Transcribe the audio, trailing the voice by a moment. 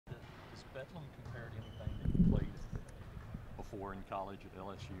that one compare to anything that you played before in college at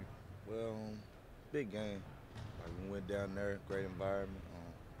LSU? Well, big game. Like we went down there, great environment.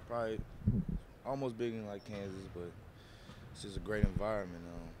 Probably almost bigger than like Kansas, but it's just a great environment.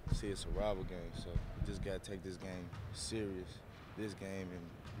 See, it's a rival game, so we just gotta take this game serious. This game, and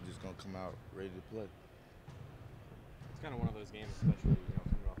we're just gonna come out ready to play. It's kind of one of those games, especially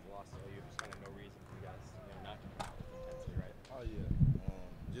coming off the loss to OU. There's kind of no reason for you guys not to come out with intensity, right? Oh yeah.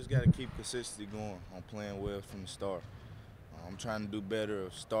 Just gotta keep consistency going on playing well from the start. I'm trying to do better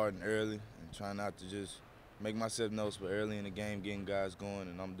of starting early and trying not to just make myself noticeable early in the game, getting guys going,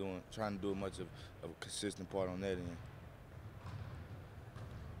 and I'm trying to do much of a consistent part on that end.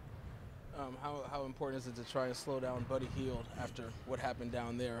 How important is it to try and slow down Buddy Hield after what happened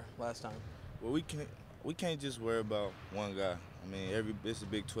down there last time? Well, we can't just worry about one guy. I mean, it's a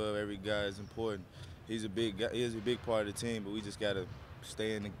Big 12. Every guy is important. He's a big guy. He's a big part of the team, but we just gotta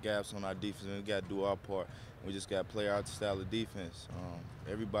stay in the gaps on our defense, and we gotta do our part. We just gotta play our style of defense.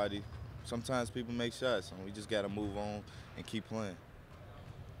 Everybody. Sometimes people make shots, and we just gotta move on and keep playing.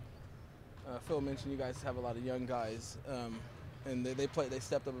 Phil mentioned you guys have a lot of young guys, and they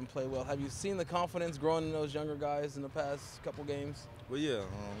stepped up and played well. Have you seen the confidence growing in those younger guys in the past couple games? Well, yeah,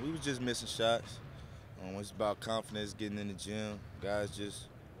 we was just missing shots. It's about confidence, getting in the gym. Guys just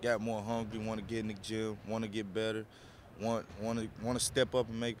got more hungry, want to get in the gym, want to get better, want to step up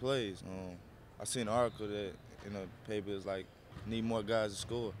and make plays. I seen an article that in the paper is like need more guys to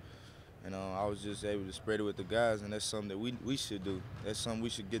score. And I was just able to spread it with the guys, and that's something that we should do. That's something we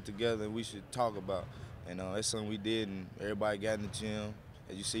should get together and we should talk about. And that's something we did, and everybody got in the gym.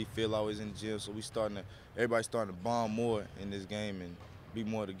 As you see, Phil always in the gym, so everybody's starting to bond more in this game and be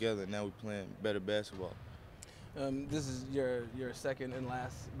more together. Now we're playing better basketball. This is your second and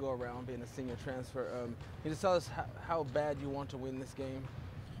last go-around being a senior transfer. Can you just tell us how bad you want to win this game?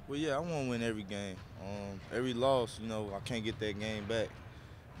 Well, yeah, I want to win every game. Every loss, I can't get that game back.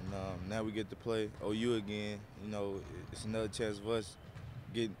 And now we get to play OU again. It's another chance of us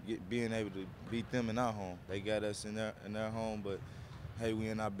being able to beat them in our home. They got us in their home, but hey, we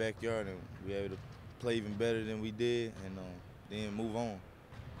in our backyard and we able to play even better than we did, and then move on.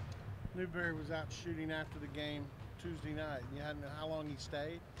 Newberry was out shooting after the game Tuesday night. You hadn't know how long he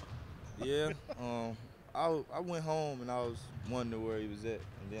stayed? Yeah, I went home and I was wondering where he was at,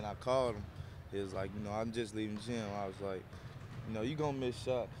 and then I called him. He was like, I'm just leaving the gym. I was like, you gonna miss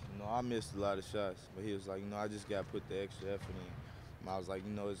shots. I missed a lot of shots, but he was like, I just gotta put the extra effort in. And I was like,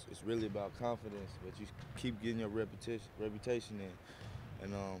 it's really about confidence, but you keep getting your reputation in.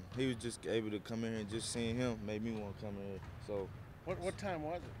 And he was just able to come in here, and just seeing him made me want to come in here. So what time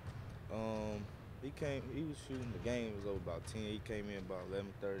was it? He was shooting, the game was over about 10. He came in about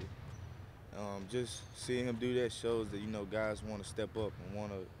 11:30. Just seeing him do that shows that, guys want to step up and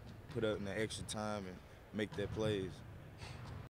want to put up in the extra time and make their plays.